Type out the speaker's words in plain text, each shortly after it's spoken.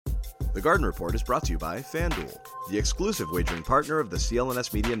The Garden Report is brought to you by FanDuel, the exclusive wagering partner of the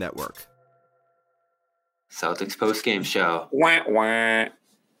CLNS Media Network. Celtics post-game show. Wah, wah.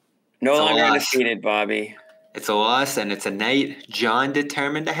 No longer undefeated, Bobby. It's a loss, and it's a night John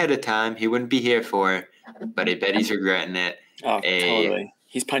determined ahead of time he wouldn't be here for, but I bet he's regretting it. Oh, totally.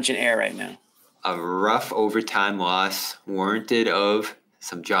 He's punching air right now. A rough overtime loss warranted of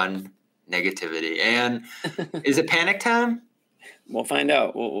some John negativity. And is it panic time? We'll find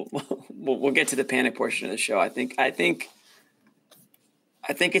out. We'll get to the panic portion of the show. I think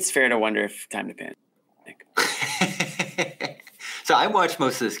it's fair to wonder if time to panic. So I watched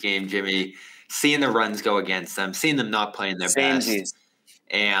most of this game, Jimmy, seeing the runs go against them, seeing them not playing their best,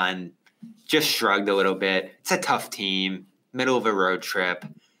 and just shrugged a little bit. It's a tough team, middle of a road trip,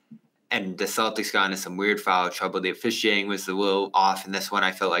 and the Celtics got into some weird foul trouble. The officiating was a little off in this one,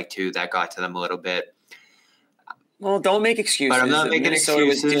 I felt like, too. That got to them a little bit. Well, don't make excuses. But I'm not making Minnesota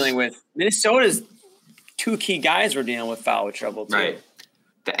excuses. was dealing with Minnesota's two key guys were dealing with foul trouble too. Right.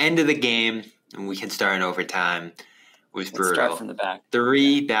 The end of the game, and we can start in overtime, was brutal. Start from the back.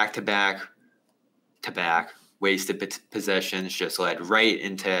 3 back-to-back wasted possessions just led right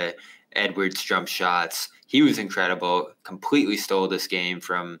into Edwards' jump shots. He was incredible. Completely stole this game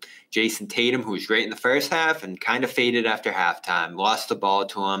from Jason Tatum, who was great in the first half and kind of faded after halftime. Lost the ball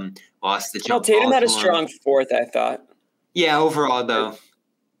to him. Lost the jump ball. Tatum had a strong fourth, I thought. Yeah, overall, though,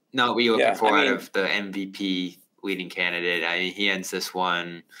 not what you're looking for out of the MVP leading candidate. I mean, he ends this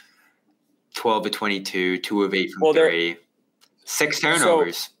one 12 of 22, 2 of 8 from 3. 6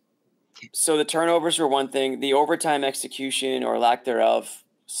 turnovers. So the turnovers were one thing. The overtime execution or lack thereof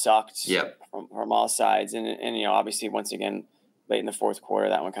sucked from all sides. And obviously, once again, late in the fourth quarter,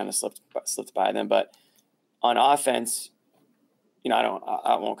 that one kind of slipped by them. But on offense,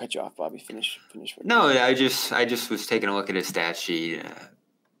 I won't cut you off, Bobby. Finish. No, I just was taking a look at his stat sheet.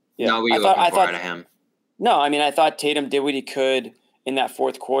 Not what you're looking for out of him. No, I mean, I thought Tatum did what he could in that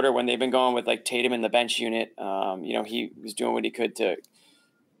fourth quarter when they've been going with like Tatum in the bench unit. He was doing what he could to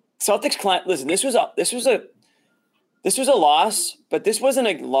Celtics client. Listen, this was a loss, but this wasn't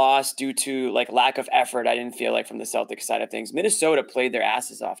a loss due to like lack of effort. I didn't feel like from the Celtics side of things. Minnesota played their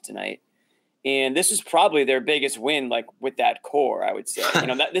asses off tonight. And this is probably their biggest win, like with that core, I would say.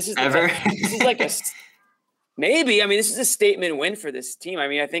 This is ever. This is like maybe. I mean, this is a statement win for this team. I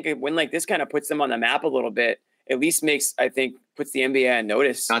mean, I think a win like this kind of puts them on the map a little bit. At least puts the NBA on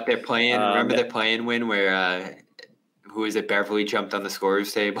notice. Not their play-in. Remember their play-in win where who is it? Beverly jumped on the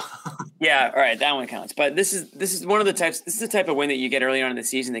scorer's table. Yeah, all right, that one counts. But this is one of the types. This is the type of win that you get early on in the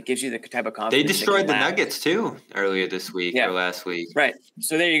season that gives you the type of confidence. They destroyed the Nuggets too earlier this week or last week. Right.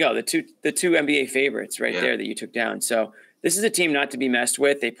 So there you go. The two NBA favorites there that you took down. So this is a team not to be messed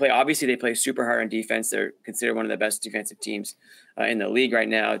with. They play super hard on defense. They're considered one of the best defensive teams in the league right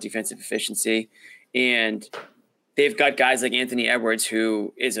now, defensive efficiency. And they've got guys like Anthony Edwards,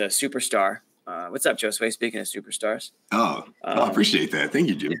 who is a superstar. What's up, Josue? Speaking of superstars. I appreciate that. Thank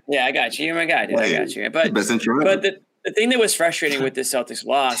you, Jim. Yeah, I got you. You're my guy, dude. I got you. But the thing that was frustrating with this Celtics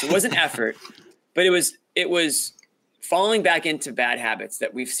loss, it wasn't effort, but it was falling back into bad habits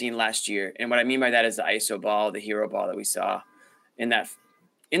that we've seen last year. And what I mean by that is the ISO ball, the hero ball that we saw in the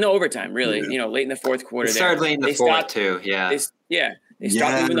overtime, really. Yeah. Late in the fourth quarter. It started late in the fourth too. Yeah. They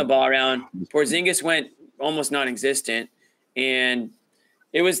stopped moving the ball around. Porzingis went almost non-existent, and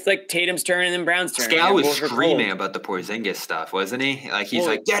it was like Tatum's turn and then Brown's turn. Scal was screaming about the Porzingis stuff, wasn't he? Like he's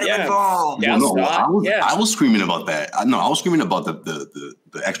get him involved. I was screaming about that. I was screaming about the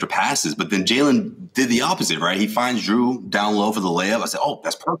extra passes, but then Jalen did the opposite, right? He finds Drew down low for the layup. I said, "Oh,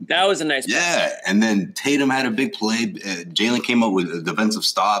 that's perfect." That was a nice play. Yeah, and then Tatum had a big play. Jalen came up with a defensive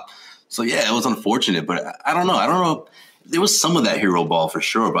stop. So it was unfortunate, but I don't know. There was some of that hero ball for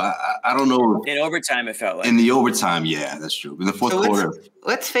sure, but I don't know. In overtime, it felt like. In the overtime, yeah, that's true. In the fourth quarter.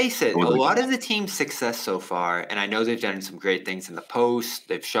 Let's face it, a lot of the team's success so far, and I know they've done some great things in the post.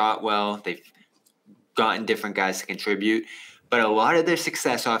 They've shot well. They've gotten different guys to contribute. But a lot of their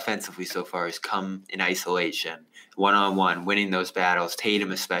success offensively so far has come in isolation, one-on-one, winning those battles,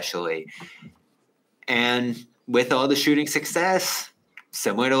 Tatum especially. And with all the shooting success,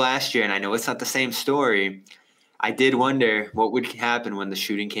 similar to last year, and I know it's not the same story, I did wonder what would happen when the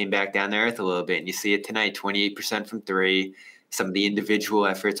shooting came back down to earth a little bit. And you see it tonight, 28% from 3. Some of the individual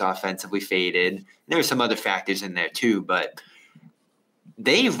efforts offensively faded. And there were some other factors in there too, but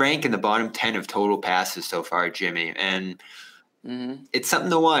they rank in the bottom 10 of total passes so far, Jimmy. And it's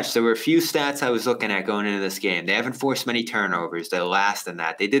something to watch. There were a few stats I was looking at going into this game. They haven't forced many turnovers. They're last in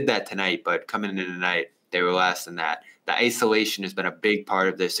that. They did that tonight, but coming into tonight, they were last in that. The isolation has been a big part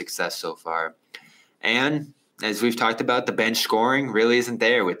of their success so far. And as we've talked about, the bench scoring really isn't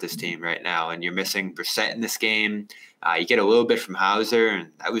there with this team right now, and you're missing Brissett in this game. You get a little bit from Hauser,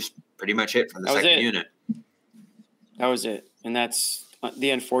 and that was pretty much it from the second unit. That was it, and that's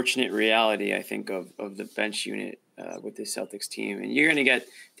the unfortunate reality, I think, of the bench unit with the Celtics team. And you're going to get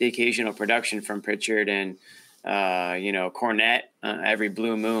the occasional production from Pritchard and Cornette every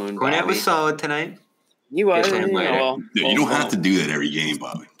blue moon. Cornette was solid tonight. He was. You don't have to do that every game,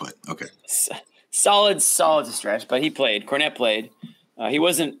 Bobby, but okay. Solid to stretch, but he played. Cornette played. He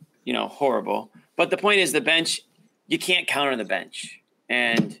wasn't, horrible. But the point is the bench, you can't count on the bench.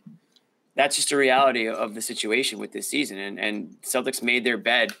 And that's just a reality of the situation with this season. And Celtics made their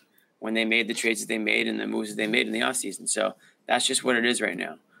bed when they made the trades that they made and the moves that they made in the offseason. So that's just what it is right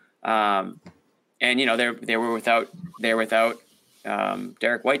now. They were without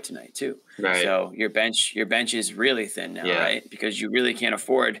Derek White tonight too. Right. So your bench is really thin now, right? Because you really can't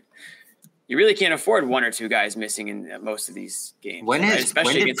afford one or two guys missing in most of these games. When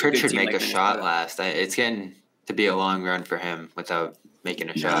did Pritchard make a shot last? It's getting to be a long run for him without making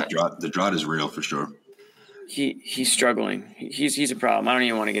a shot. The drought is real for sure. He's struggling. He's a problem. I don't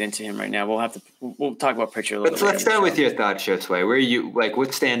even want to get into him right now. We'll talk about Pritchard a little bit. Let's start with your thoughts, Schutzway. Where are you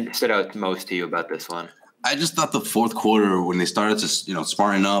what stood out most to you about this one? I just thought the fourth quarter when they started to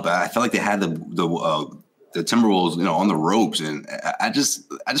smarten up, I felt like they had the Timberwolves on the ropes, and I just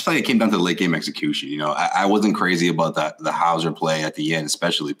felt like it came down to the late game execution. I wasn't crazy about the Hauser play at the end,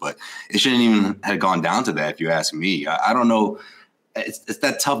 especially, but it shouldn't even have gone down to that if you ask me. I don't know. It's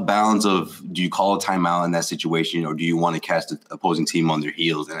that tough balance of, do you call a timeout in that situation, or do you want to catch the opposing team on their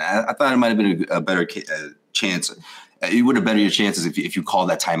heels? And I thought it might have been a better chance. You would have bettered your chances if you called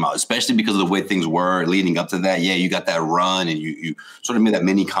that timeout, especially because of the way things were leading up to that. Yeah, you got that run, and you sort of made that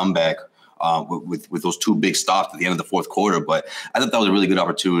mini comeback with those two big stops at the end of the fourth quarter. But I thought that was a really good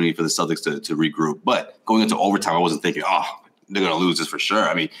opportunity for the Celtics to regroup. But going into overtime, I wasn't thinking, they're going to lose this for sure.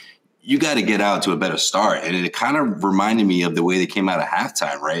 I mean, you got to get out to a better start. And it kind of reminded me of the way they came out of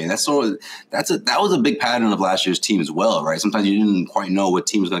halftime, right? And that was a big pattern of last year's team as well, right? Sometimes you didn't quite know what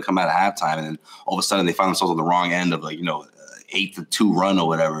team was going to come out of halftime, and then all of a sudden they found themselves on the wrong end of 8-2 run or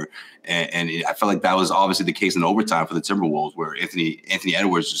whatever. And I felt like that was obviously the case in overtime for the Timberwolves, where Anthony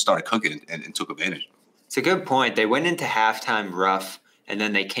Edwards just started cooking and took advantage. It's a good point. They went into halftime rough, and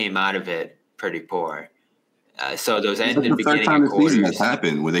then they came out of it pretty poor. So those end and beginning time quarters. Season that's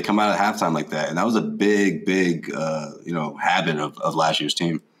happened where they come out of halftime like that, and that was a big habit of last year's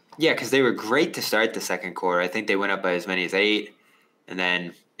team. Yeah, because they were great to start the second quarter. I think they went up by as many as 8, and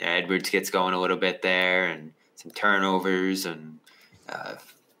then Edwards gets going a little bit there, and some turnovers, and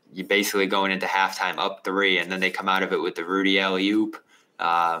you basically going into halftime up 3, and then they come out of it with the Rudy alley-oop,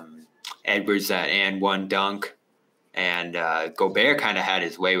 Edwards that and one dunk. And Gobert kind of had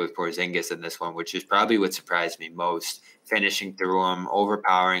his way with Porzingis in this one, which is probably what surprised me most. Finishing through him,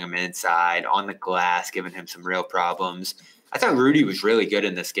 overpowering him inside, on the glass, giving him some real problems. I thought Rudy was really good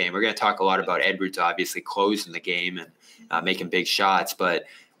in this game. We're going to talk a lot about Edwards, obviously, closing the game and making big shots. But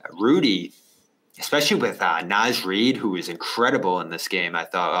Rudy, especially with Naz Reid, who was incredible in this game, I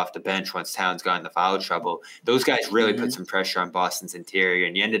thought, off the bench once Towns got into foul trouble. Those guys really put some pressure on Boston's interior,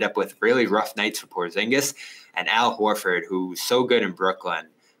 and you ended up with really rough nights for Porzingis. And Al Horford, who's so good in Brooklyn,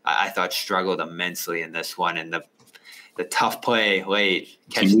 I thought struggled immensely in this one. And the tough play late,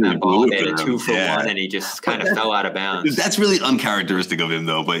 catching that ball, they had a 2-for-1, and he just kind of fell out of bounds. That's really uncharacteristic of him,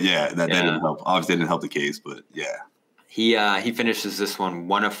 though. But, that didn't help. Obviously, didn't help the case, but, He finishes this one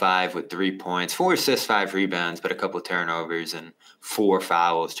 1 of 5 with 3 points, 4 assists, 5 rebounds, but a couple turnovers and 4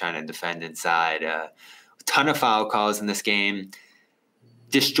 fouls trying to defend inside. A ton of foul calls in this game,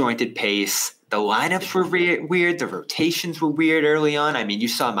 disjointed pace. The lineups were weird. The rotations were weird early on. I mean, you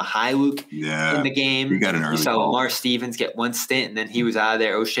saw Mihailuk in the game. You saw Lamar Stevens get one stint, and then he was out of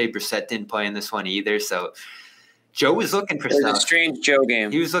there. O'Shea Brissett didn't play in this one either. So Joe was looking for stuff. It was a strange Joe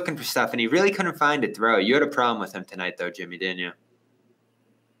game. He was looking for stuff, and he really couldn't find a throw. You had a problem with him tonight, though, Jimmy, didn't you?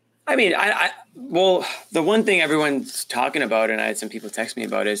 I mean, well, the one thing everyone's talking about, and I had some people text me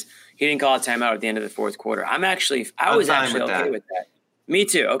about, is he didn't call a timeout at the end of the fourth quarter. I was actually okay with that. Me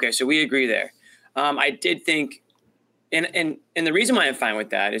too. Okay, so we agree there. I did think, and the reason why I'm fine with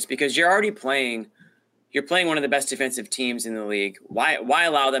that is because you're already playing. You're playing one of the best defensive teams in the league. Why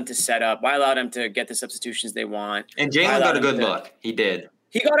allow them to set up? Why allow them to get the substitutions they want? And Jalen got a good look. He did.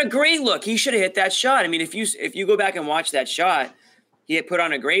 He got a great look. He should have hit that shot. I mean, if you go back and watch that shot, he had put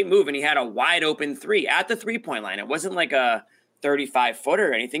on a great move, and he had a wide open 3 at the 3-point line. It wasn't like a 35-footer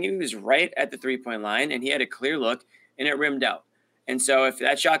or anything. He was right at the 3-point line, and he had a clear look, and it rimmed out. And so if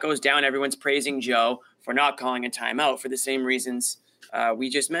that shot goes down, everyone's praising Joe for not calling a timeout for the same reasons we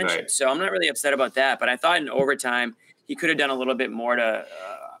just mentioned. Right. So I'm not really upset about that. But I thought in overtime he could have done a little bit more to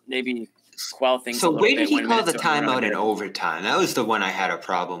maybe quell things a So little where bit. did he when call minutes the were running timeout in good. overtime? That was the one I had a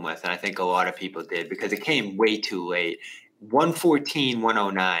problem with, and I think a lot of people did because it came way too late. 1:14,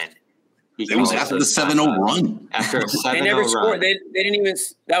 1:09. It was after the 7-0 run. After a 7-0 They never run. scored. They didn't even.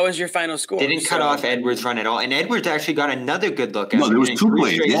 That was your final score. They didn't cut off Edwards' run at all, and Edwards actually got another good look. No, there was 2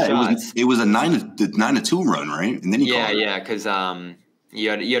 plays. Yeah, shots. it was a 9-2 run, right? And then he called it. because you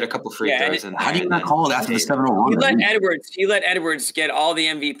had a couple free throws in there. How do you not call it after the 7-0 run? He let Edwards get all the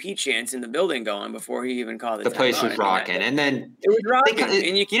MVP chance in the building going before he even called it. The place was rocking, and then it was rocking.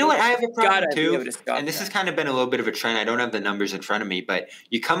 And you know what? I have a problem too, and this has kind of been a little bit of a trend. I don't have the numbers in front of me, but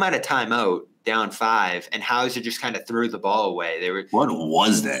you come out of timeout down 5, and Hauser just kind of threw the ball away. What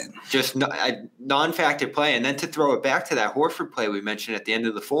was that? Just a non-factor play, and then to throw it back to that Horford play we mentioned at the end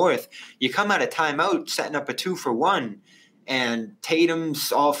of the 4th, you come out of timeout setting up a 2-for-1. And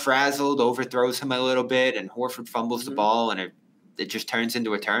Tatum's all frazzled, overthrows him a little bit, and Horford fumbles the ball, and it just turns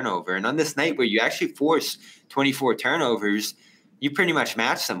into a turnover. And on this night where you actually force 24 turnovers, you pretty much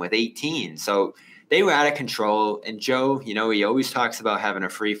match them with 18. So they were out of control. And Joe, he always talks about having a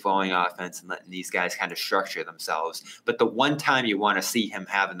free-flowing offense and letting these guys kind of structure themselves. But the one time you want to see him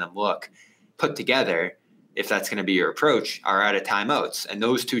having them look put together, if that's going to be your approach, are out of timeouts. And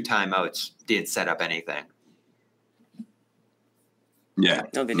those 2 timeouts didn't set up anything. Yeah,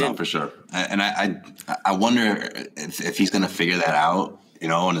 no, they didn't. For sure. And I wonder if he's going to figure that out,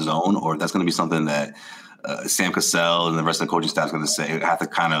 on his own, or if that's going to be something that Sam Cassell and the rest of the coaching staff is going to have to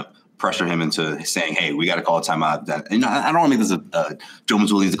kind of pressure him into saying, "Hey, we got to call a timeout." I don't want to make this a Joe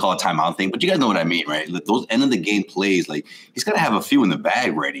Mazzulla needs to call a timeout thing, but you guys know what I mean, right? Those end of the game plays, like he's got to have a few in the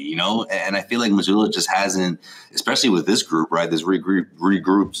bag ready, And I feel like Mazzulla just hasn't, especially with this group, right? This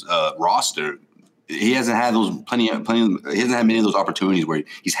regrouped roster. He hasn't had those he hasn't had many of those opportunities where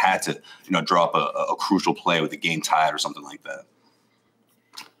he's had to, drop a crucial play with the game tied or something like that.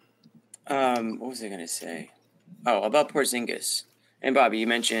 What was I going to say? Oh, about Porzingis. And Bobby, you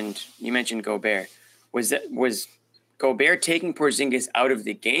mentioned Gobert. Was Gobert taking Porzingis out of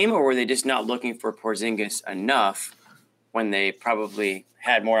the game, or were they just not looking for Porzingis enough when they probably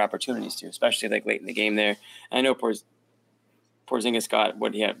had more opportunities to, especially like late in the game there? And I know Porzingis got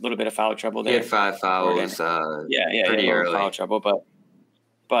he had a little bit of foul trouble there. He had 5 fouls. Pretty early. Foul trouble,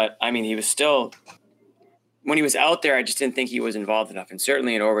 but I mean, he was still, when he was out there, I just didn't think he was involved enough, and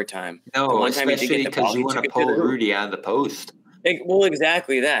certainly in overtime. No, especially because you want to pull Rudy out of the post. Well,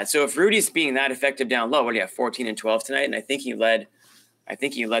 exactly that. So if Rudy's being that effective down low, what do you have, 14 and 12 tonight? And I think he led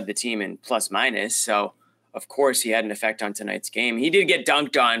the team in plus minus. So of course he had an effect on tonight's game. He did get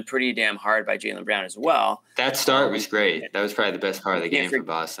dunked on pretty damn hard by Jaylen Brown as well. That start was great. That was probably the best part of the game for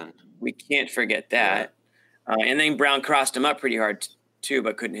Boston. We can't forget that. Yeah. And then Brown crossed him up pretty hard too,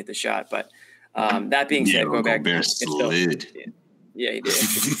 but couldn't hit the shot. But that being said, Gobert slid. Yeah, he did.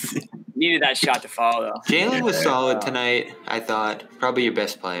 Needed that shot to fall, though. Jaylen was solid tonight, I thought. Probably your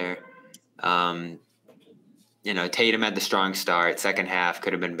best player. Tatum had the strong start. Second half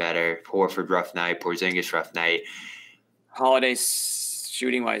could have been better. Horford, rough night. Porzingis, rough night. Holiday,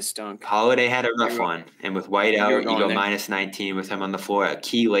 shooting-wise, stunk. Holiday had a rough one. And with White out, you go minus 19 with him on the floor. A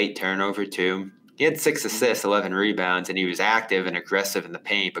key late turnover, too. He had 6 assists, 11 rebounds, and he was active and aggressive in the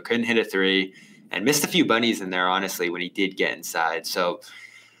paint, but couldn't hit a 3. And missed a few bunnies in there, honestly, when he did get inside. So,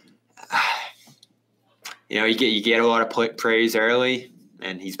 you get a lot of praise early,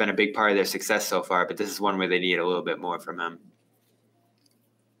 and he's been a big part of their success so far. But this is one where they need a little bit more from him.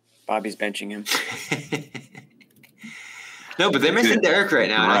 Bobby's benching him. No, but they're missing Derek right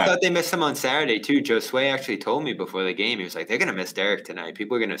now. And I thought they missed him on Saturday, too. Joe Sway actually told me before the game. He was like, they're going to miss Derek tonight.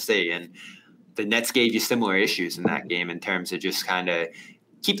 People are going to see. And the Nets gave you similar issues in that game in terms of just kind of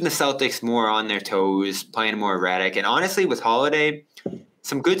keeping the Celtics more on their toes, playing more erratic. And honestly, with Holiday,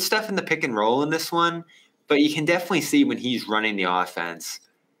 some good stuff in the pick and roll in this one, but you can definitely see when he's running the offense,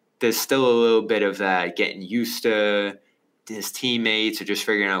 there's still a little bit of that getting used to his teammates or just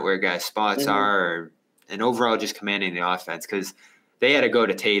figuring out where guys' spots are, and overall just commanding the offense, because they had to go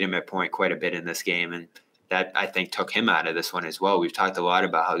to Tatum at point quite a bit in this game, and that, I think, took him out of this one as well. We've talked a lot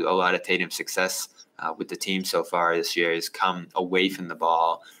about how a lot of Tatum's success with the team so far this year has come away from the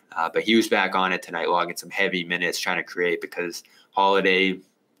ball. But he was back on it tonight, logging some heavy minutes, trying to create, because Holiday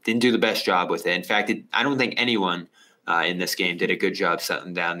didn't do the best job with it. In fact, I don't think anyone in this game did a good job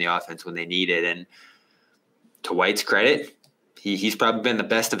setting down the offense when they needed. And to White's credit, he's probably been the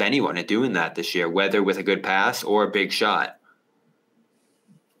best of anyone at doing that this year, whether with a good pass or a big shot.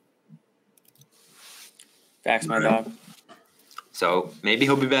 Facts, my dog. So maybe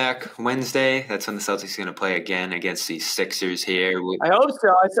he'll be back Wednesday. That's when the Celtics are going to play again against the Sixers here. I hope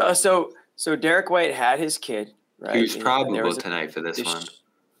so. So Derek White had his kid, right? He was probable tonight for this one.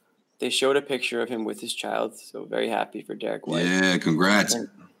 They showed a picture of him with his child, so very happy for Derek White. Yeah, congrats.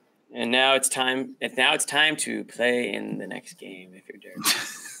 And now it's time. Now it's time to play in the next game. If you're Derek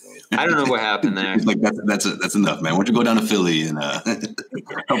White. I don't know what happened there. Like that's enough, man. Why don't you go down to Philly and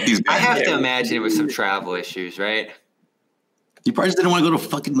help these guys? I have to imagine it was some travel issues, right? He probably just didn't want to go to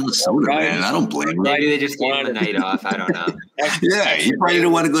fucking Minnesota, man. I don't blame him. Maybe they just gave him the night off. I don't know. Yeah, he probably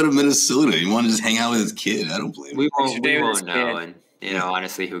didn't want to go to Minnesota. He wanted to just hang out with his kid. I don't blame him. We won't know. And,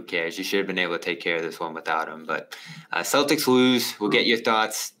 honestly, who cares? You should have been able to take care of this one without him. But Celtics lose. We'll get your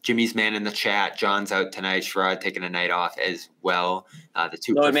thoughts. Jimmy's man in the chat. John's out tonight. Sherrod taking a night off as well. The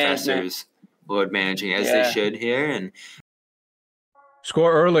two professors load managing as they should here. And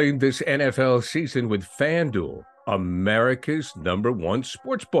score early this NFL season with FanDuel, America's #1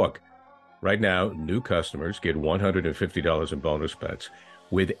 sportsbook. Right now, new customers get $150 in bonus bets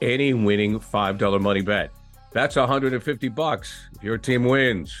with any winning $5 money bet. That's $150 if your team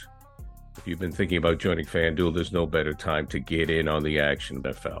wins. If you've been thinking about joining FanDuel, there's no better time to get in on the action in the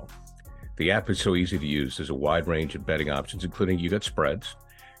NFL. The app is so easy to use. There's a wide range of betting options, including you got spreads,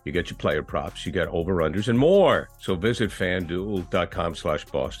 you got your player props, you got over-unders, and more. So visit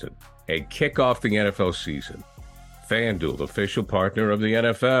FanDuel.com/Boston and kick off the NFL season. FanDuel, official partner of the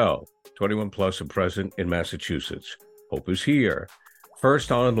NFL. 21 plus and present in Massachusetts. Hope is here.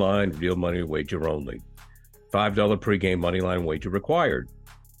 First online real money wager only. $5 pregame moneyline wager required.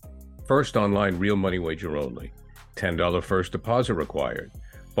 First online real money wager only. $10 first deposit required.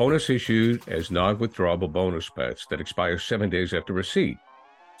 Bonus issued as non-withdrawable bonus bets that expire 7 days after receipt.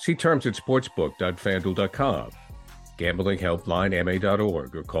 See terms at sportsbook.fanduel.com. Gambling helpline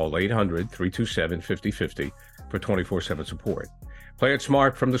ma.org or call 800-327-5050 for 24/7 support. Play it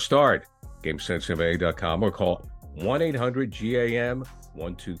smart from the start. GameSensitive.com or call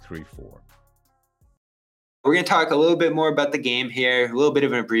 1-800-GAM-1234. We're going to talk a little bit more about the game here, a little bit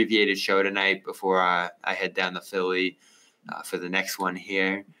of an abbreviated show tonight before I head down to Philly for the next one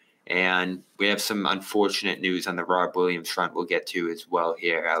here. And we have some unfortunate news on the Rob Williams front we'll get to as well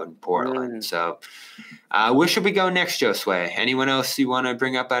here out in Portland. So where should we go next, Josue? Anyone else you want to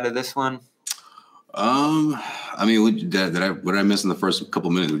bring up out of this one? I mean, what did I miss in the first couple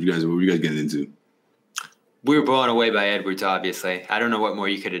minutes? What were you guys getting into? We were blown away by Edwards, obviously. I don't know what more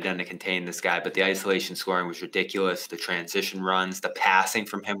you could have done to contain this guy, but the isolation scoring was ridiculous. The transition runs, the passing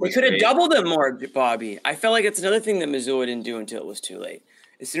from him was great. They could have doubled him more, Bobby. I felt like it's another thing that Missoula didn't do until it was too late.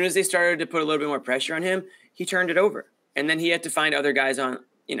 As soon as they started to put a little bit more pressure on him, he turned it over. And then he had to find other guys on,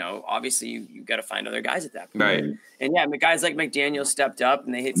 obviously you got to find other guys at that point. Right. And guys like McDaniel stepped up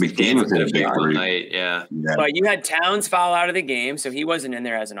and they hit McDaniel hit a big night, yeah. But you had Towns foul out of the game, so he wasn't in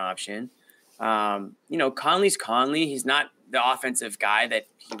there as an option. Conley's Conley. He's not the offensive guy that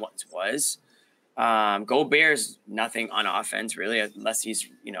he once was. Gobert's nothing on offense, really, unless he's,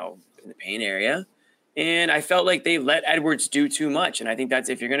 in the paint area. And I felt like they let Edwards do too much. And I think that's,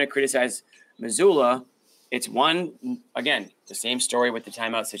 if you're going to criticize Missoula, it's the same story with the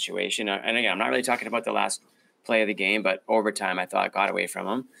timeout situation. And again, I'm not really talking about the last play of the game, but overtime, I thought got away from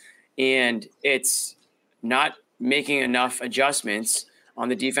him. And it's not making enough adjustments on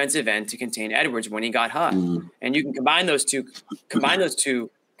the defensive end to contain Edwards when he got hot. And you can combine those two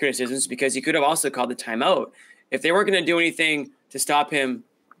criticisms because he could have also called the timeout. If they weren't going to do anything to stop him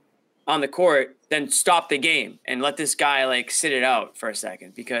on the court, then stop the game and let this guy sit it out for a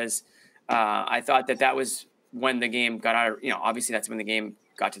second, because I thought that was when the game got out of, obviously that's when the game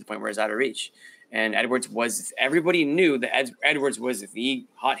got to the point where it's out of reach. And everybody knew that Edwards was the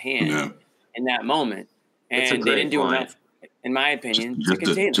hot hand in that moment. And they didn't do enough, in my opinion, to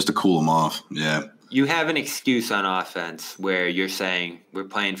contain him. Just to cool him off. Yeah. You have an excuse on offense where you're saying we're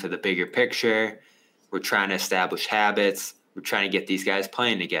playing for the bigger picture. We're trying to establish habits. We're trying to get these guys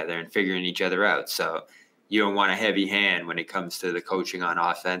playing together and figuring each other out. So you don't want a heavy hand when it comes to the coaching on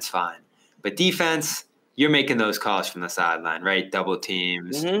offense, fine. But defense, you're making those calls from the sideline, right? Double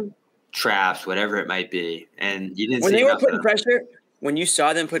teams, traps, whatever it might be. And you didn't when see they were putting of pressure, when you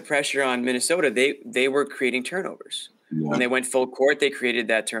saw them put pressure on Minnesota, they were creating turnovers. Yeah. When they went full court, they created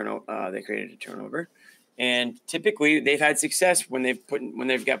that turnover. They created a turnover. And typically they've had success when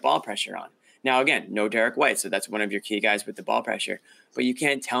they've got ball pressure on. Now, again, no Derek White, so that's one of your key guys with the ball pressure. But you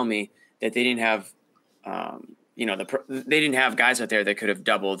can't tell me that they didn't have, they didn't have guys out there that could have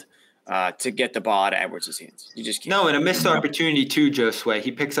doubled to get the ball out of Edwards' hands. You just can't. No, and a missed opportunity too, Josue.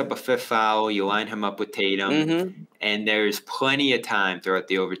 He picks up a fifth foul. You line him up with Tatum, and there's plenty of time throughout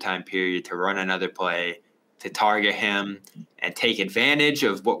the overtime period to run another play, to target him and take advantage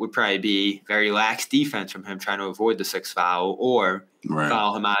of what would probably be very lax defense from him trying to avoid the sixth foul or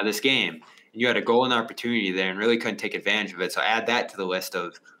foul him out of this game. You had a golden opportunity there and really couldn't take advantage of it. So add that to the list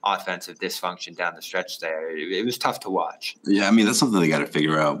of offensive dysfunction down the stretch there. It was tough to watch. Yeah, I mean, that's something they got to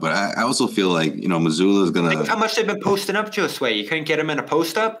figure out. But I also feel like, Missoula is going to – think how much they've been posting up Josue. You couldn't get him in a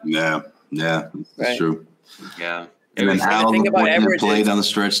post-up? Yeah, that's true. Yeah. And then Hal play down the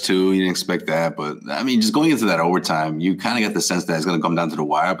stretch too. You didn't expect that. But, I mean, just going into that overtime, you kind of get the sense that it's going to come down to the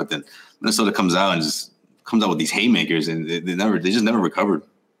wire. But then Minnesota comes out and just comes out with these haymakers, and they just never recovered.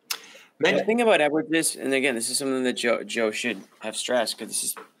 The thing about Edwards and again, this is something that Joe should have stressed because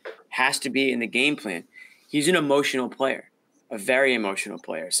this has to be in the game plan. He's an emotional player, a very emotional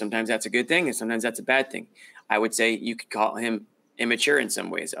player. Sometimes that's a good thing, and sometimes that's a bad thing. I would say you could call him immature in some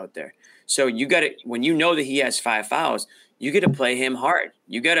ways out there. So you got to, when you know that he has 5 fouls, you got to play him hard.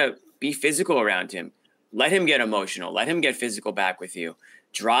 You got to be physical around him. Let him get emotional. Let him get physical back with you.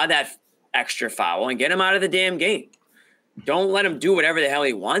 Draw that extra foul and get him out of the damn game. Don't let him do whatever the hell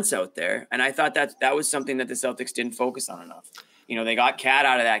he wants out there. And I thought that was something that the Celtics didn't focus on enough. They got Cat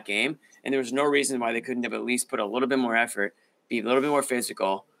out of that game, and there was no reason why they couldn't have at least put a little bit more effort, be a little bit more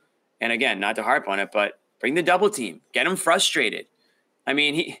physical. And again, not to harp on it, but bring the double team. Get him frustrated. I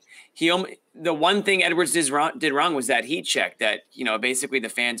mean, the one thing Edwards did wrong was that heat check that, basically the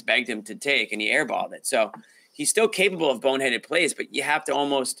fans begged him to take, and he airballed it. So he's still capable of boneheaded plays, but you have to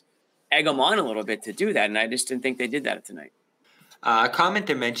almost egg them on a little bit to do that, and I just didn't think they did that tonight. A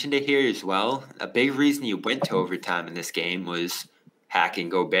commenter mentioned it here as well. A big reason you went to overtime in this game was hacking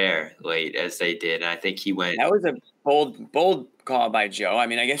Gobert late as they did, and I think he went. That was a bold call by Joe. I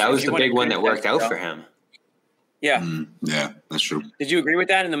mean, I guess that was the big one that worked out for him. Yeah, yeah, that's true. Did you agree with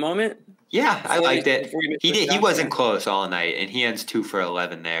that in the moment? Yeah, I liked it. He wasn't close all night, and he ends 2 for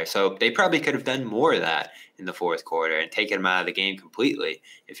 11 there. So they probably could have done more of that in the fourth quarter and taken him out of the game completely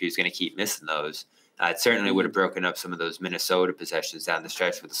if he was going to keep missing those. It certainly would have broken up some of those Minnesota possessions down the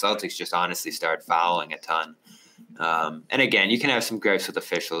stretch where the Celtics just honestly started fouling a ton. And again, you can have some gripes with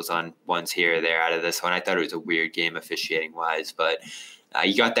officials on ones here or there out of this one. I thought it was a weird game officiating-wise, but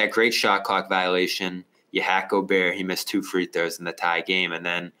you got that great shot clock violation. You hack Gobert. He missed 2 free throws in the tie game, and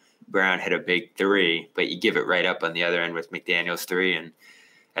then Brown hit a big 3, but you give it right up on the other end with McDaniel's 3. And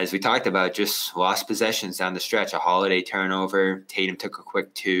as we talked about, just lost possessions down the stretch. A Holiday turnover. Tatum took a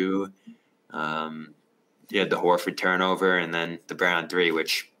quick 2. You had the Horford turnover and then the Brown 3,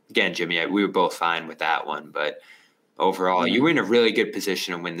 which, again, Jimmy, we were both fine with that one. But overall, you were in a really good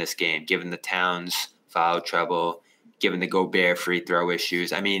position to win this game, given the Towns foul trouble, given the Gobert free throw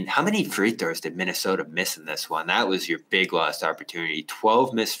issues. I mean, how many free throws did Minnesota miss in this one? That was your big lost opportunity.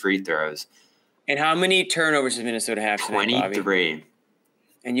 12 missed free throws. And how many turnovers did Minnesota have tonight, 23. Bobby?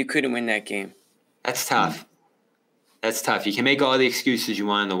 And you couldn't win that game. That's tough. That's tough. You can make all the excuses you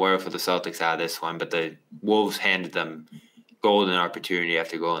want in the world for the Celtics out of this one, but the Wolves handed them golden opportunity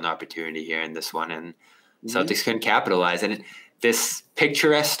after golden opportunity here in this one, and Celtics couldn't capitalize. And this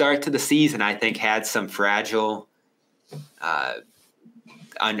picturesque start to the season, I think, had some fragile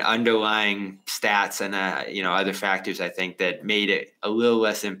underlying stats and other factors, I think, that made it a little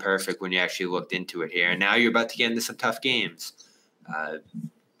less imperfect when you actually looked into it here. And now you're about to get into some tough games.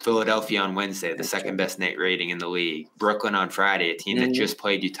 Philadelphia on Wednesday, the second best net rating in the league. Brooklyn on Friday, a team that just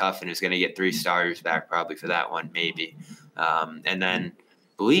played you tough and is going to get 3 starters back probably for that one, maybe. And then I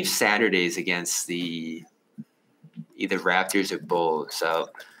believe Saturday's against the either Raptors or Bulls. So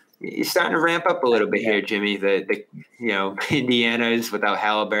you're starting to ramp up a little bit here, Jimmy. The Indiana's without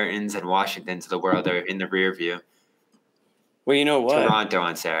Halliburton's and Washington's of the world are in the rear view. Well, you know what? Toronto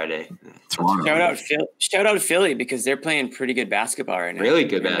on Saturday. Shout out Philly because they're playing pretty good basketball right now. Really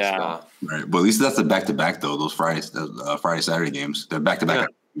good basketball. Right. Well, at least that's the back-to-back, though, those Friday-Saturday games. They're back-to-back.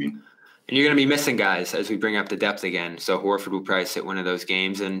 Yeah. And you're going to be missing guys as we bring up the depth again. So Horford will probably sit one of those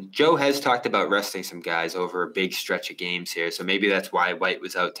games. And Joe has talked about resting some guys over a big stretch of games here. So maybe that's why White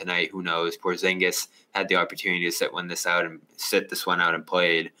was out tonight. Who knows? Porzingis had the opportunity to sit this one out and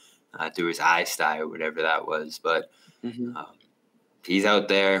played through his eye sty or whatever that was. But he's out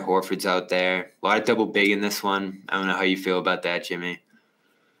there. Horford's out there. A lot of double big in this one. I don't know how you feel about that, Jimmy.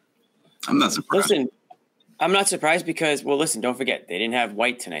 I'm not surprised. Listen, I'm not surprised because, don't forget, they didn't have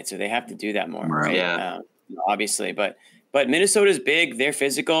White tonight, so they have to do that more, right? Yeah. Obviously. But Minnesota's big. They're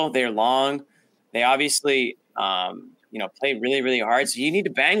physical. They're long. They obviously, play really, really hard. So you need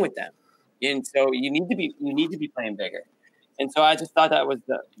to bang with them. And so you need to be playing bigger. And so I just thought that was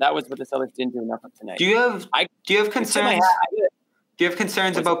what the Celtics didn't do enough of tonight. Do you have concerns? Do you have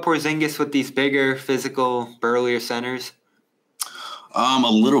concerns about Porzingis with these bigger, physical, burlier centers? A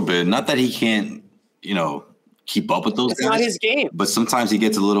little bit. Not that he can't, keep up with those guys. It's not his game. But sometimes he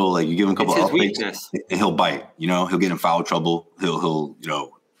gets a little like you give him a couple of weakness, and he'll bite. He'll get in foul trouble. He'll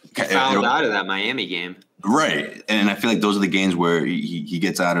he fouled out of that Miami game. Right, and I feel like those are the games where he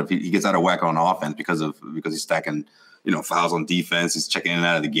gets out of whack on offense because he's stacking fouls on defense. He's checking in and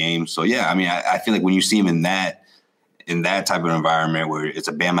out of the game. So yeah, I mean, I feel like when you see him in that type of environment where it's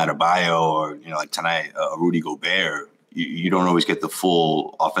a Bam Adebayo or like tonight a Rudy Gobert, you don't always get the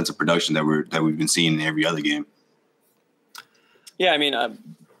full offensive production that we've been seeing in every other game. Yeah, I mean,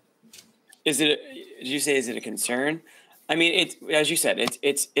 did you say is it a concern? I mean, it's as you said,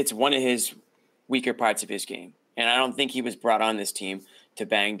 it's one of his weaker parts of his game, and I don't think he was brought on this team to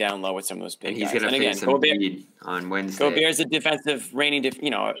bang down low with some of those big guys. He's going to face Embiid on Wednesday. Gobert's a defensive reigning,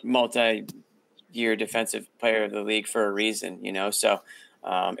 multi-year defensive player of the league for a reason, So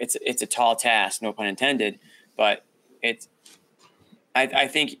it's a tall task, no pun intended, but I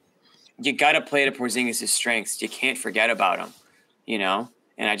think you got to play to Porzingis' strengths. You can't forget about him,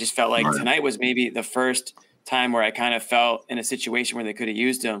 And I just felt like tonight was maybe the first time where I kind of felt in a situation where they could have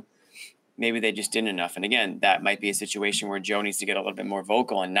used him. Maybe they just didn't enough. And again, that might be a situation where Joe needs to get a little bit more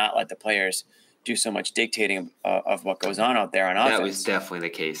vocal and not let the players do so much dictating of what goes on out there on offense. That was definitely the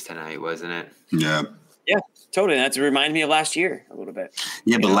case tonight, wasn't it? Yeah. Yeah, totally. That's reminded me of last year a little bit.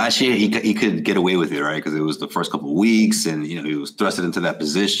 Yeah, but last year he could get away with it, right? Because it was the first couple of weeks, and he was thrusted into that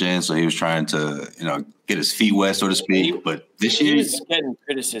position, so he was trying to get his feet wet, so to speak. But this year, he was getting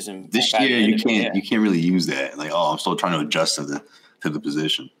criticism. This year, you can't really use that. Like, I'm still trying to adjust to the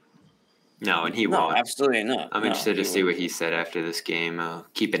position. No, and he won't. Absolutely not. I'm interested to see what he said after this game.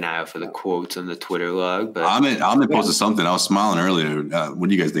 Keep an eye out for the quotes on the Twitter log. But I'm posted something. I was smiling earlier. What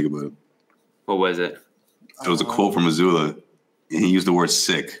do you guys think about it? What was it? It was a quote from Mazzulla, and he used the word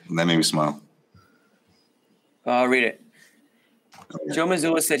sick, and that made me smile. I'll read it. Okay. Joe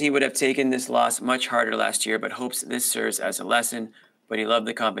Mazzulla said he would have taken this loss much harder last year, but hopes this serves as a lesson, but he loved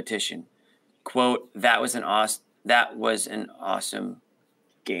the competition. Quote, that was an awesome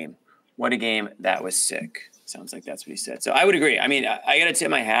game. What a game. That was sick. Sounds like that's what he said. So I would agree. I mean, I got to tip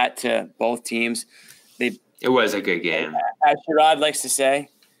my hat to both teams. It was a good game. As Sherrod likes to say,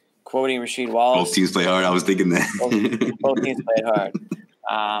 quoting Rasheed Wallace. Both teams play hard. I was thinking that. both teams played hard.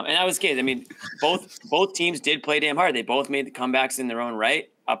 And that was the case. I mean, both teams did play damn hard. They both made the comebacks in their own right.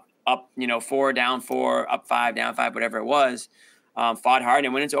 Up, 4, down 4, up 5, down 5, whatever it was. Fought hard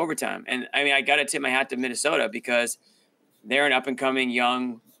and went into overtime. And I mean, I got to tip my hat to Minnesota because they're an up and coming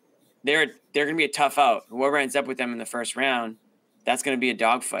young. They're going to be a tough out. Whoever ends up with them in the first round, that's going to be a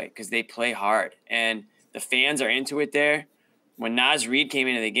dogfight because they play hard and the fans are into it there. When Naz Reid came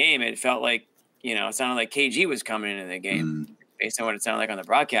into the game, it felt like, it sounded like KG was coming into the game based on what it sounded like on the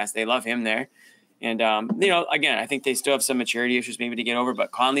broadcast. They love him there. And, again, I think they still have some maturity issues maybe to get over,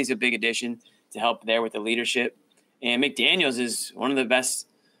 but Conley's a big addition to help there with the leadership. And McDaniels is one of the best,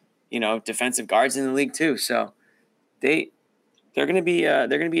 defensive guards in the league too. So they're going to be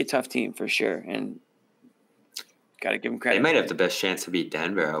a tough team for sure. And got to give them credit. They might have the best chance to beat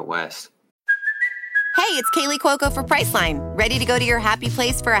Denver out west. Hey, it's Kaylee Cuoco for Priceline. Ready to go to your happy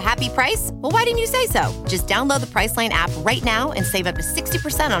place for a happy price? Well, why didn't you say so? Just download the Priceline app right now and save up to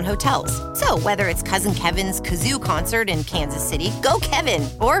 60% on hotels. So whether it's Cousin Kevin's Kazoo Concert in Kansas City, go Kevin,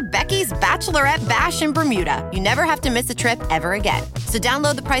 or Becky's Bachelorette Bash in Bermuda, you never have to miss a trip ever again. So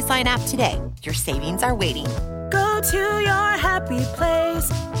download the Priceline app today. Your savings are waiting. Go to your happy place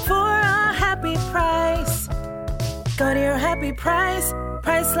for a happy price. Go to your happy price,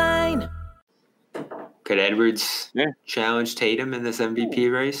 Priceline. Could Edwards challenge Tatum in this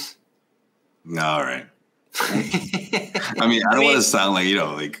MVP race? No, all right. I mean, I don't want to sound like,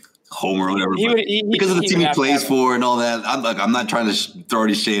 like Homer or whatever, because of the team he plays for and all that. I'm not trying to throw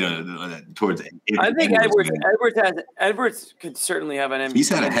any shade towards it. I think Edwards could certainly have an MVP. He's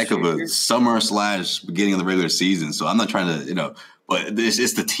had a heck of a summer / beginning of the regular season, so I'm not trying to, but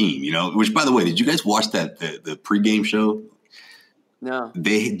it's the team, which, by the way, did you guys watch the pregame show? No.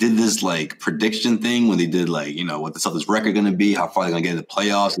 They did this prediction thing when they did what the Celtics record going to be, how far they're going to get in the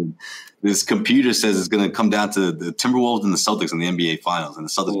playoffs. And this computer says it's going to come down to the Timberwolves and the Celtics in the NBA finals, and the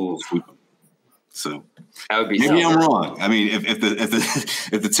Celtics will sweep them. So that would be maybe I'm wrong. I mean, if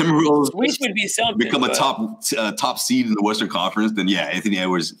the Timberwolves would be become a top seed in the Western Conference, then yeah, Anthony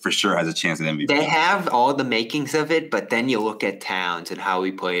Edwards for sure has a chance at MVP. They have all the makings of it, but then you look at Towns and how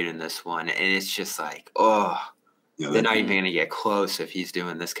he played in this one, and it's just like, they're not even going to get close if he's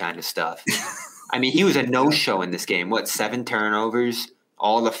doing this kind of stuff. I mean, he was a no-show in this game. 7 turnovers,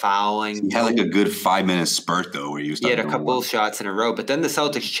 all the fouling. He had a good 5-minute spurt, though, where he had a couple of shots in a row. But then the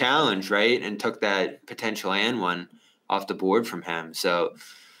Celtics challenged, right, and took that potential and one off the board from him. So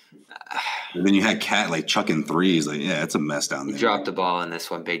And then you had Cat like chucking threes. Like, yeah, it's a mess down there. He dropped the ball in this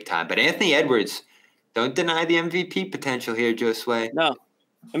one big time. But Anthony Edwards, don't deny the MVP potential here, Josue. No.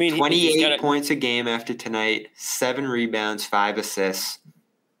 I mean, 28 points a game after tonight, 7 rebounds, 5 assists,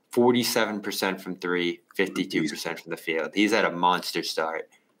 47% from 3, 52% from the field. He's had a monster start.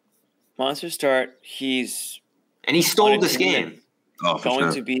 Monster start. He stole this game.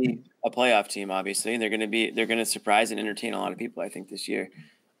 Going to be a playoff team, obviously, and they're going to surprise and entertain a lot of people, I think, this year.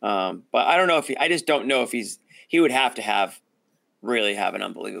 But I don't know I just don't know if he would have to really have an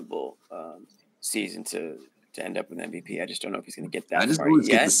unbelievable season to end up with MVP. I just don't know if he's going to get that. I just always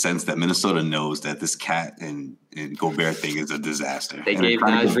get the sense that Minnesota knows that this Cat and Gobert thing is a disaster. They gave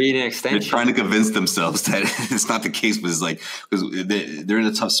Naz Reid an extension. They're trying to convince themselves that it's not the case, but it's like because they're in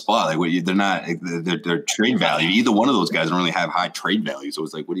a tough spot. Like they're not their trade value. Either one of those guys don't really have high trade value. So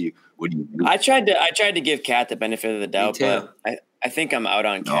it's like, what do you do? I tried to give Cat the benefit of the doubt, but I think I'm out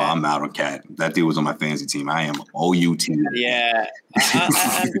on Cat. No, I'm out on Cat. That dude was on my fantasy team. I am OUT. Yeah, I'm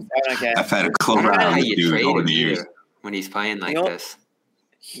out on Cat. I've had a close eye on this dude over the years. When he's playing like this,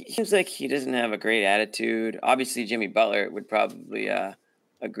 he seems like he doesn't have a great attitude. Obviously, Jimmy Butler would probably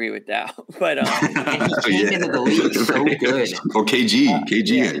agree with that. But he came into the league so good. Or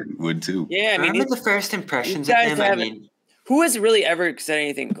KG would too. Yeah, I mean, remember the first impressions of him? Who has really ever said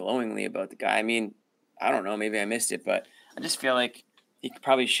anything glowingly about the guy? I mean, I don't know. Maybe I missed it, but I just feel like he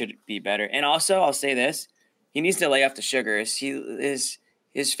probably should be better. And also, I'll say this: he needs to lay off the sugar. His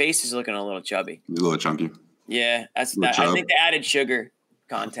face is looking a little chubby. He's a little chunky. Yeah, I think the added sugar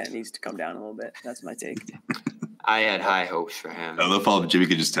content needs to come down a little bit. That's my take. I had high hopes for him. I love how Jimmy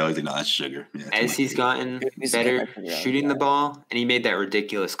could just tell you, no, that's sugar. Yeah, as he's gotten better shooting the ball, and he made that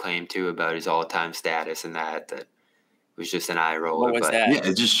ridiculous claim too about his all-time status and that was just an eye roller. What was that? Yeah,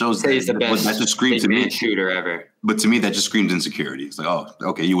 it just shows that he's the best that just screams to me shooter ever. But to me, that just screams insecurity. It's like, oh,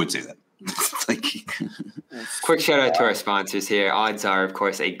 okay, you would say that. It's like, quick shout out to our sponsors here. Odds Are, of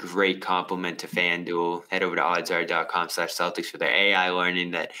course, a great compliment to FanDuel. Head over to oddsr.com/Celtics for their AI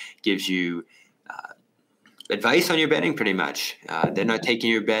learning that gives you advice on your betting pretty much. They're not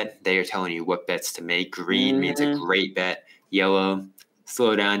taking your bet. They are telling you what bets to make. Green means a great bet. Yellow,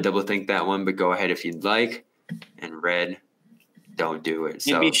 slow down, double think that one, but go ahead if you'd like. And red, don't do it.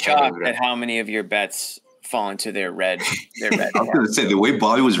 You'd be shocked at how many of your bets fall into their red. I was gonna say the way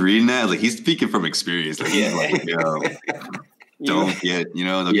Bobby was reading that, like he's speaking from experience. Like, don't get,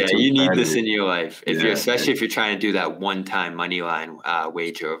 you need this in your life. Especially if you're trying to do that one-time money line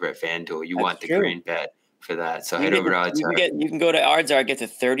wager over at FanDuel, you want the green bet for that. So head over to Odds Are. You can go to Odds Are, get the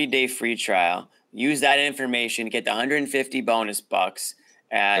 30-day free trial. Use that information, get the 150 bonus bucks.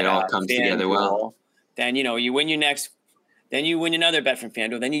 It all comes together well. Then you win your next. Then you win another bet from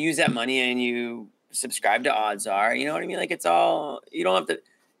FanDuel. Then you use that money and you subscribe to Odds Are. You know what I mean? Like it's all, you don't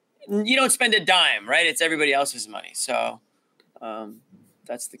spend a dime, right? It's everybody else's money. So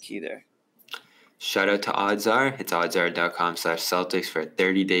that's the key there. Shout out to Odds Are. It's oddsr.com/Celtics for a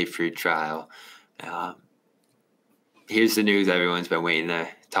 30-day free trial. Here's the news everyone's been waiting to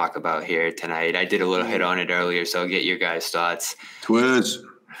talk about here tonight. I did a little hit on it earlier, so I'll get your guys' thoughts. Twitch.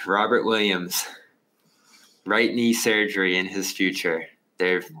 Robert Williams, right knee surgery in his future.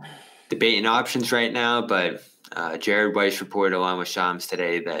 They're debating options right now, but Jared Weiss reported along with Shams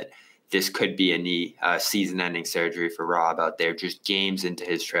today that this could be a knee season-ending surgery for Rob out there, just games into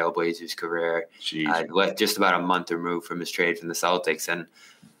his Trailblazers career. Just about a month removed from his trade from the Celtics. And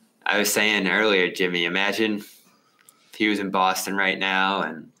I was saying earlier, Jimmy, imagine if he was in Boston right now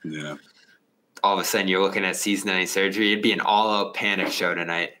and all of a sudden you're looking at season-ending surgery. It'd be an all-out panic show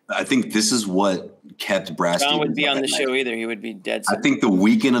tonight. I think this is what kept Brad Stevens. John wouldn't be on the show either. He would be dead. I think the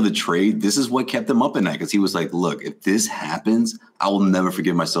weekend of the trade, this is what kept him up at night because he was like, look, if this happens, I will never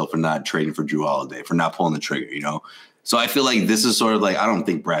forgive myself for not trading for Drew Holiday, for not pulling the trigger, So I feel like this is sort of like, I don't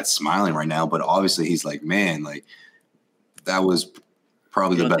think Brad's smiling right now, but obviously he's like, man, like that was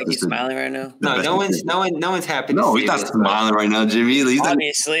probably the best. He's smiling right now. No one's happy. No, he's not smiling right now, Jimmy.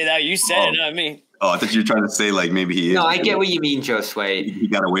 Obviously, that you said it, not me. Oh, I thought you were trying to say like maybe he is. No, I get what you mean, Josue. He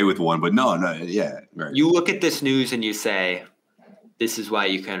got away with one, but no, yeah. Right. You look at this news and you say, this is why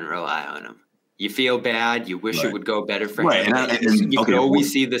you couldn't rely on him. You feel bad. You wish it would go better for him. And you could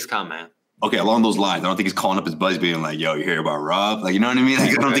always see this coming. Okay, along those lines, I don't think he's calling up his buddies being like, yo, you hear about Rob? Like, you know what I mean?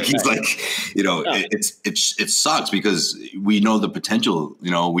 Like, I don't think he's like, it sucks because we know the potential,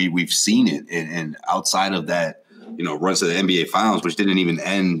 we've seen it. And outside of that, runs to the NBA Finals, which didn't even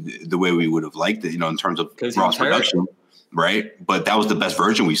end the way we would have liked it, in terms of Rob's production, right? But that was the best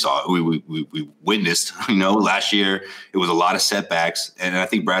version we saw. We witnessed, last year. It was a lot of setbacks. And I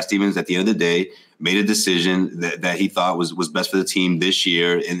think Brad Stevens, at the end of the day, made a decision that he thought was best for the team this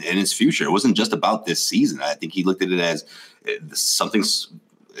year and its future. It wasn't just about this season. I think he looked at it as if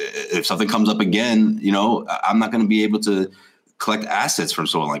something comes up again, I'm not going to be able to collect assets from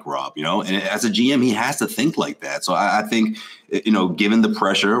someone like Rob, and as a GM, he has to think like that. So I think, given the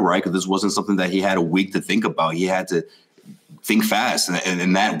pressure, right, because this wasn't something that he had a week to think about. He had to think fast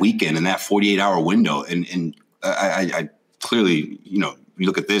in that weekend, in that 48-hour window. And I clearly, you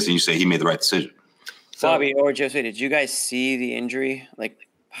look at this and you say he made the right decision. Bobby or Jose, did you guys see the injury,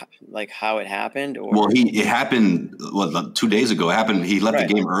 like how it happened? Or? Well, it happened 2 days ago. It happened. He left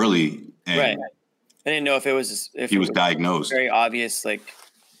the game early. And right. I didn't know if he was diagnosed. Very obvious, like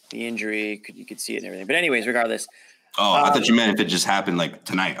the injury, you could see it and everything. But anyways, regardless. Oh, I thought you meant if it just happened like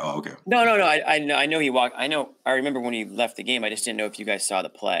tonight. Oh, okay. No. I know he walked. I remember when he left the game. I just didn't know if you guys saw the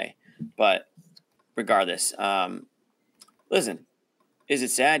play. But regardless, listen, is it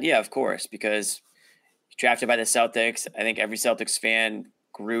sad? Yeah, of course, because drafted by the Celtics. I think every Celtics fan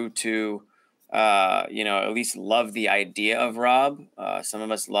grew to, at least love the idea of Rob. Some of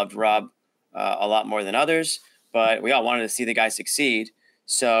us loved Rob a lot more than others, but we all wanted to see the guy succeed.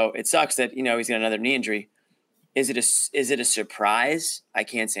 So it sucks that, he's got another knee injury. Is it a surprise? I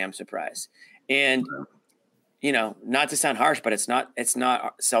can't say I'm surprised. And, not to sound harsh, but it's not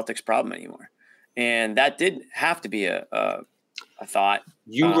Celtics problem anymore. And that did have to be a thought.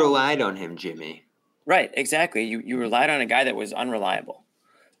 You relied on him, Jimmy. Right. Exactly. You relied on a guy that was unreliable.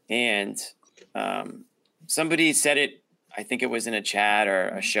 And somebody said it, I think it was in a chat or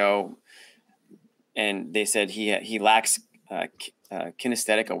a show, and they said he lacks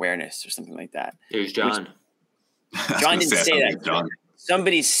kinesthetic awareness or something like that. It was John. John didn't say that. John.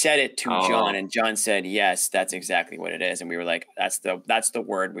 Somebody said it to John, and John said, "Yes, that's exactly what it is." And we were like, "That's the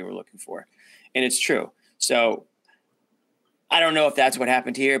word we were looking for," and it's true. So I don't know if that's what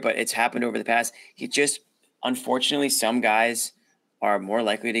happened here, but it's happened over the past. He just, unfortunately, some guys are more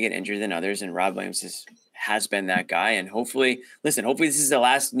likely to get injured than others, and Rob Williams has been that guy. And hopefully this is the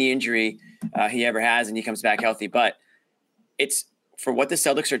last knee injury he ever has, and he comes back healthy. But it's for what the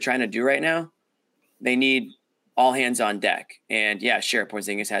Celtics are trying to do right now. They need all hands on deck. And yeah, sure,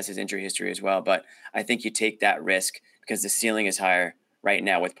 Porzingis has his injury history as well, but I think you take that risk because the ceiling is higher right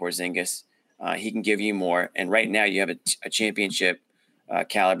now with Porzingis. He can give you more. And right now you have a championship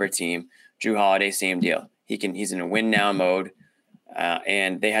caliber team. Drew Holiday, same deal. He's in a win now mode.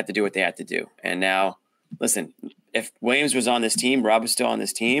 And they had to do what they had to do. And now, listen, if Williams was on this team, Rob was still on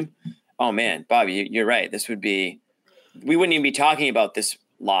this team. Oh man, Bobby, you're right. We wouldn't even be talking about this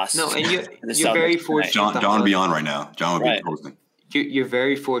loss. No, and you're very fortunate. John would be on right now. John would be hosting. You're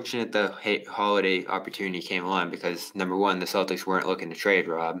very fortunate the Holiday opportunity came along because, number one, the Celtics weren't looking to trade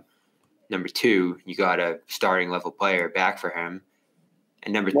Rob. Number two, you got a starting level player back for him.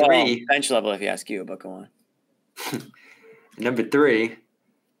 And number three, bench level if you ask you, but go on. Number three,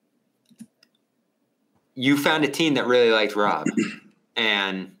 you found a team that really liked Rob.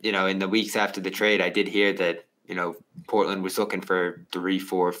 And, in the weeks after the trade, I did hear that, Portland was looking for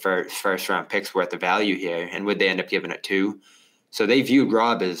 3-4 first round picks worth of value here. And would they end up giving it 2? So they viewed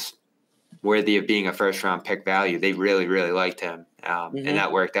Rob as worthy of being a first round pick value. They really, really liked him. And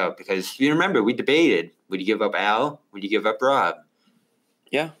that worked out because you remember we debated, would you give up Al? Would you give up Rob?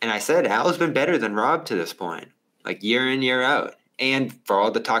 Yeah. And I said, Al's been better than Rob to this point, like year in, year out. And for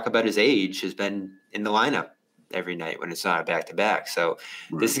all the talk about his age, has been in the lineup every night when it's not a back-to-back. So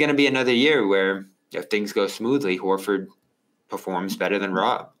This is going to be another year where if things go smoothly, Horford performs better than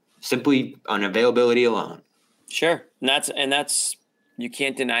Rob, simply on availability alone. Sure. And that's you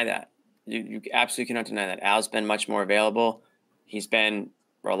can't deny that. You absolutely cannot deny that. Al's been much more available. He's been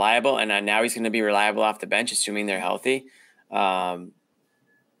reliable, and now he's going to be reliable off the bench, assuming they're healthy.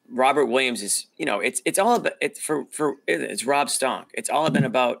 Robert Williams is, it's all about it's Rob Stonk. It's all been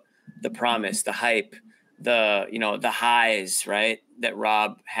about the promise, the hype, the highs, right, that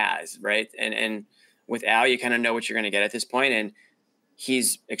Rob has, right? And with Al, you kind of know what you're going to get at this point, and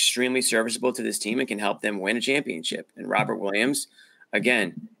he's extremely serviceable to this team and can help them win a championship. And Robert Williams,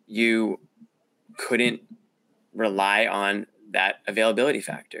 again, you couldn't rely on that availability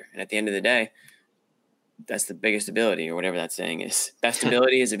factor. And at the end of the day, that's the biggest ability, or whatever that saying is. Best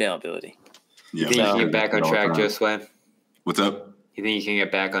ability is availability. Yeah, you think you can get back on track, Josue? What's up? You think you can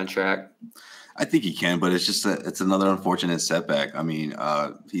get back on track? I think he can, but it's just it's another unfortunate setback. I mean,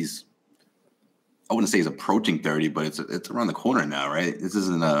 I wouldn't say he's approaching 30, but it's around the corner now, right? This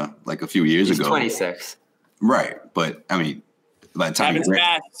isn't like a few years ago. He's 26. Right, but I mean, by the time happens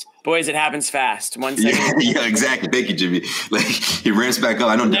fast, boys. It happens fast. 1 second. Yeah, exactly. Thank you, Jimmy. Like he ramps back up.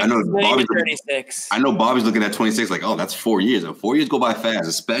 I know. Bobby's 36. I know Bobby's looking at 26. Like, oh, that's 4 years. 4 years go by fast,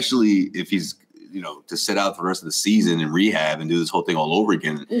 especially if he's to sit out the rest of the season and rehab and do this whole thing all over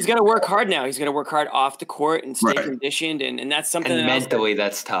again. He's got to work hard now. He's got to work hard off the court and stay conditioned, and that's something. And mentally,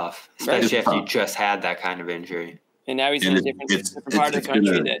 that's tough, especially if you just had that kind of injury. And now he's in a different part of the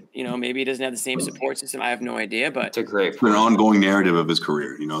country that maybe he doesn't have the same support system. I have no idea, but it's a great an ongoing narrative of his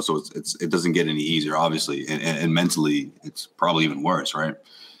career. So it doesn't get any easier, obviously, and mentally, it's probably even worse, right?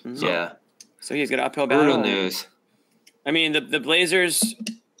 Mm-hmm. Yeah. So he's got an uphill battle. Brutal news. I mean, the Blazers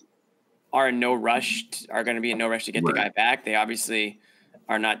are in no rush. Are going to be in no rush to get the guy back. They obviously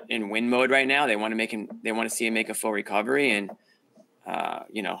are not in win mode right now. They want to make him. They want to see him make a full recovery, and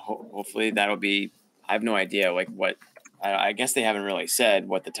hopefully that'll be. I have no idea what. I guess they haven't really said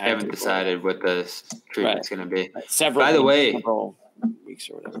what the time. They haven't decided what the treatment's going to be. Several weeks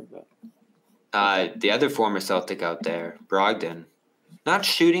or whatever. But the other former Celtic out there, Brogdon, not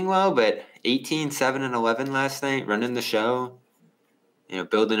shooting well, but 18, 7, and 11 last night, running the show.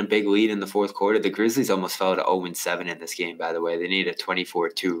 Building a big lead in the fourth quarter. The Grizzlies almost fell to 0-7 in this game, by the way. They need a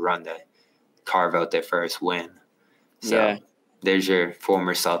 24-2 run to carve out their first win. So there's your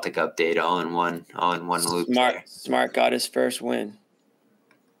former Celtic update all in one loop. Smart got his first win.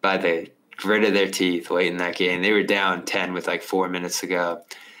 By the grit of their teeth late in that game. They were down 10 with 4 minutes to go.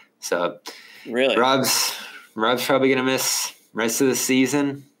 So really, Rob's probably going to miss rest of the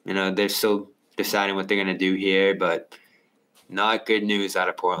season. They're still deciding what they're going to do here, but not good news out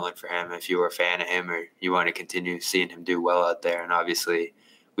of Portland for him if you were a fan of him or you want to continue seeing him do well out there. And obviously,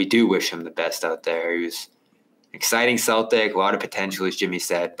 we do wish him the best out there. He was an exciting Celtic, a lot of potential, as Jimmy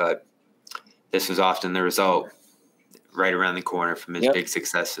said, but this was often the result right around the corner from his big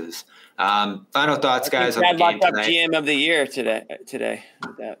successes. Final thoughts, guys, on the game tonight. GM of the year today.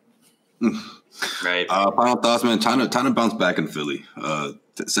 Right. Final thoughts, man. Time to bounce back in Philly.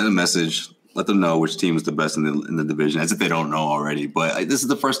 Send a message. Let them know which team is the best in the division, as if they don't know already. But this is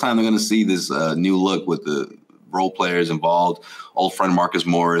the first time they're going to see this new look with the role players involved. Old friend Marcus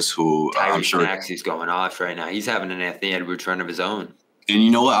Morris, who I'm sure he's going off right now. He's having an Anthony Edwards run of his own. And you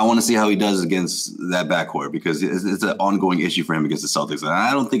know what? I want to see how he does against that backcourt because it's an ongoing issue for him against the Celtics. And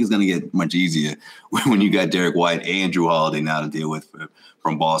I don't think it's going to get much easier when you got Derek White and Drew Holiday now to deal with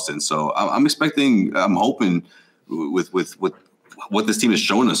from Boston. So I'm hoping with what this team has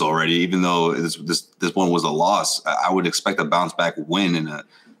shown us already, even though this one was a loss, I would expect a bounce back win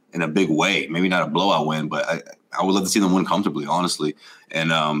in a big way. Maybe not a blowout win, but I would love to see them win comfortably, honestly.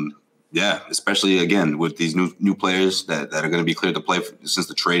 And especially again with these new players that are going to be cleared to play since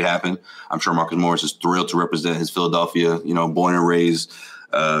the trade happened. I'm sure Marcus Morris is thrilled to represent his Philadelphia, born and raised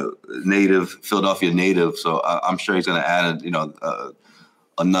Philadelphia native. So I'm sure he's going to add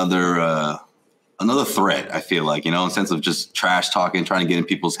another threat, I feel like, in the sense of just trash talking, trying to get in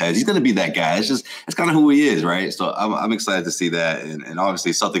people's heads. He's going to be that guy. It's kind of who he is, right? So I'm excited to see that. And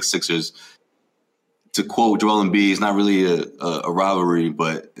obviously Celtics Sixers, to quote Joel Embiid, it's not really a rivalry,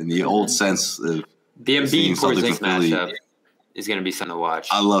 but in the old sense of the Embiid-Porzingis matchup is going to be something to watch.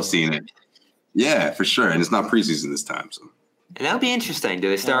 I love seeing it. Yeah, for sure. And it's not preseason this time. So. And that'll be interesting. Do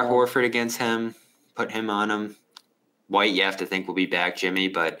they start Horford against him, put him on him? White, you have to think will be back, Jimmy,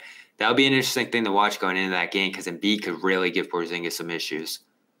 but that'll be an interesting thing to watch going into that game because Embiid could really give Porzingis some issues.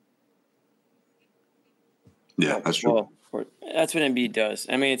 Yeah, that's true. Well, that's what Embiid does.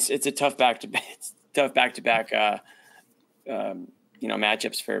 I mean, it's a tough back-to-back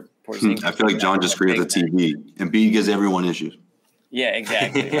matchups for Porzingis. I feel like John just created the TV. Embiid gives everyone issues. Yeah,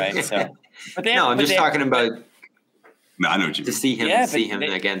 exactly. Right. So, I'm just talking about. No, I know what you mean. To see him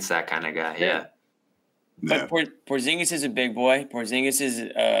against that kind of guy. Yeah. But Porzingis is a big boy. Porzingis is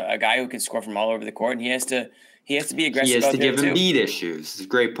a guy who can score from all over the court, and he has to be aggressive. He has to give him beat issues. It's a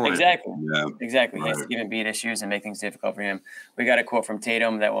great point. Exactly. Yeah. Exactly. He has to give him beat issues and make things difficult for him. We got a quote from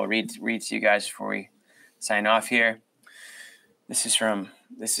Tatum that we'll read to you guys before we sign off here. This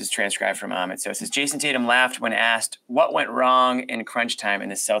is transcribed from Ahmed. So it says, Jason Tatum laughed when asked what went wrong in crunch time in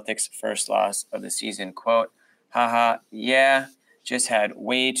the Celtics' first loss of the season. Quote, haha, yeah, just had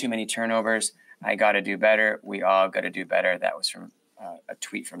way too many turnovers. I got to do better. We all got to do better. That was from a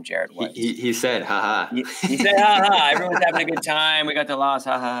tweet from Jared White. He said, haha. He said, haha. Everyone's having a good time. We got the loss.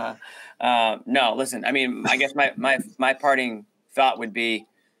 Haha. No, listen, I mean, I guess my parting thought would be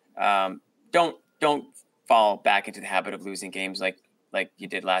don't fall back into the habit of losing games like you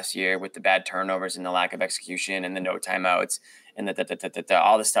did last year with the bad turnovers and the lack of execution and the no timeouts and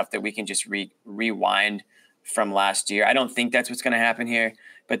all the stuff that we can just rewind from last year. I don't think that's what's going to happen here,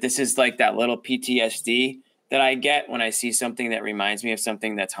 but this is like that little PTSD that I get when I see something that reminds me of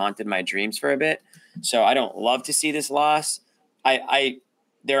something that's haunted my dreams for a bit. So I don't love to see this loss.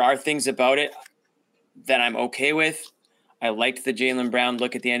 There are things about it that I'm okay with. I liked the Jaylen Brown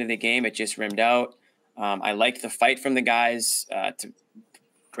look at the end of the game. It just rimmed out. I liked the fight from the guys to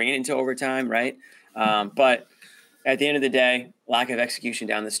bring it into overtime, right? But at the end of the day, lack of execution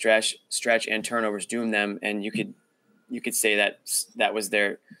down the stretch and turnovers doomed them, and you could say that was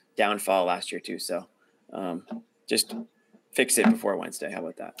their downfall last year too. So just fix it before Wednesday. How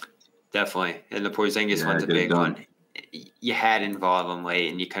about that? Definitely. And the Porzingis one's a big one. You had to involve him late,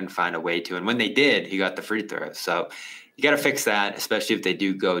 and you couldn't find a way to. And when they did, he got the free throws. So you got to fix that, especially if they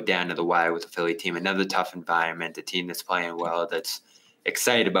do go down to the wire with the Philly team. Another tough environment, a team that's playing well, that's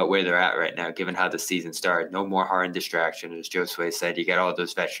excited about where they're at right now, given how the season started. No more Harden distraction. As Josue said, you got all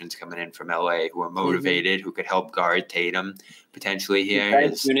those veterans coming in from LA who are motivated, who could help guard Tatum potentially here.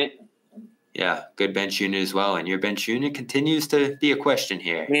 Yeah, good bench unit as well. And your bench unit continues to be a question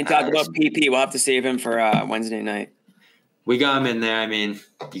here. We didn't talk about PP. We'll have to save him for Wednesday night. We got him in there. I mean,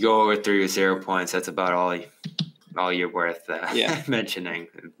 you go over 3 with 0 points. That's about all you're worth mentioning,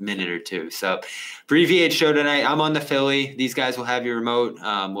 a minute or two. So, abbreviated show tonight. I'm on the Philly. These guys will have your remote.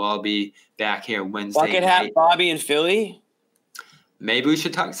 We'll all be back here Wednesday Bucket hat Bobby in Philly. Maybe we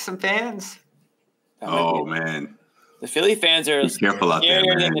should talk to some fans. Oh, man. The Philly fans are careful out there,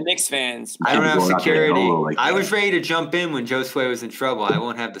 man. than the Knicks fans. I don't have security. I was ready to jump in when Josue was in trouble. I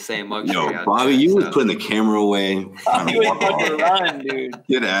won't have the same luxury. Yo, Bobby, you was putting the camera away. You was about to run, dude.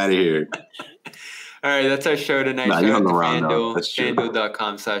 Get out of here. All right, that's our show tonight. Nah, you're on the round,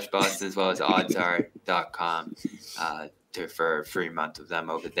 FanDuel.com/Boston, as well as oddsr.com for a free month of them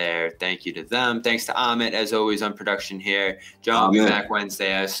over there. Thank you to them. Thanks to Amit, as always, on production here. John will be back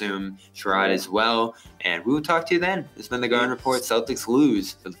Wednesday, I assume. Sherrod as well. And we will talk to you then. This has been the Garden Report. Celtics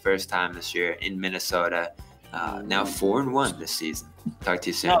lose for the first time this year in Minnesota. Now 4-1 this season. Talk to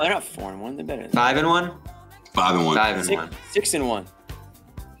you soon. No, they're not 4-1. They're better. 5-1? 5-1. 5-1. 6-1.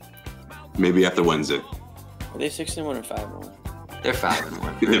 Maybe after Wednesday. Are they 6-1 or 5-1? They're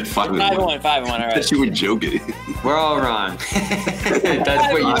 5-1. They're 5-1. 5-1. All right. You were joking. We're all wrong.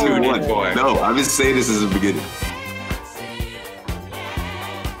 That's what you tuned in for. No, I've been saying this since the beginning.